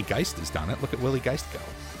this Willie week. Geist has done it. Look at Willie Geist go.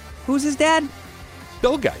 Who's his dad?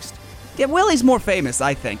 Bill Geist. Yeah, Willie's more famous,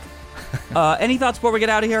 I think. Any thoughts before we get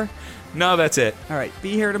out of here? No, that's it. All right,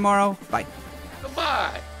 be here tomorrow. Bye.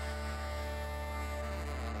 Goodbye.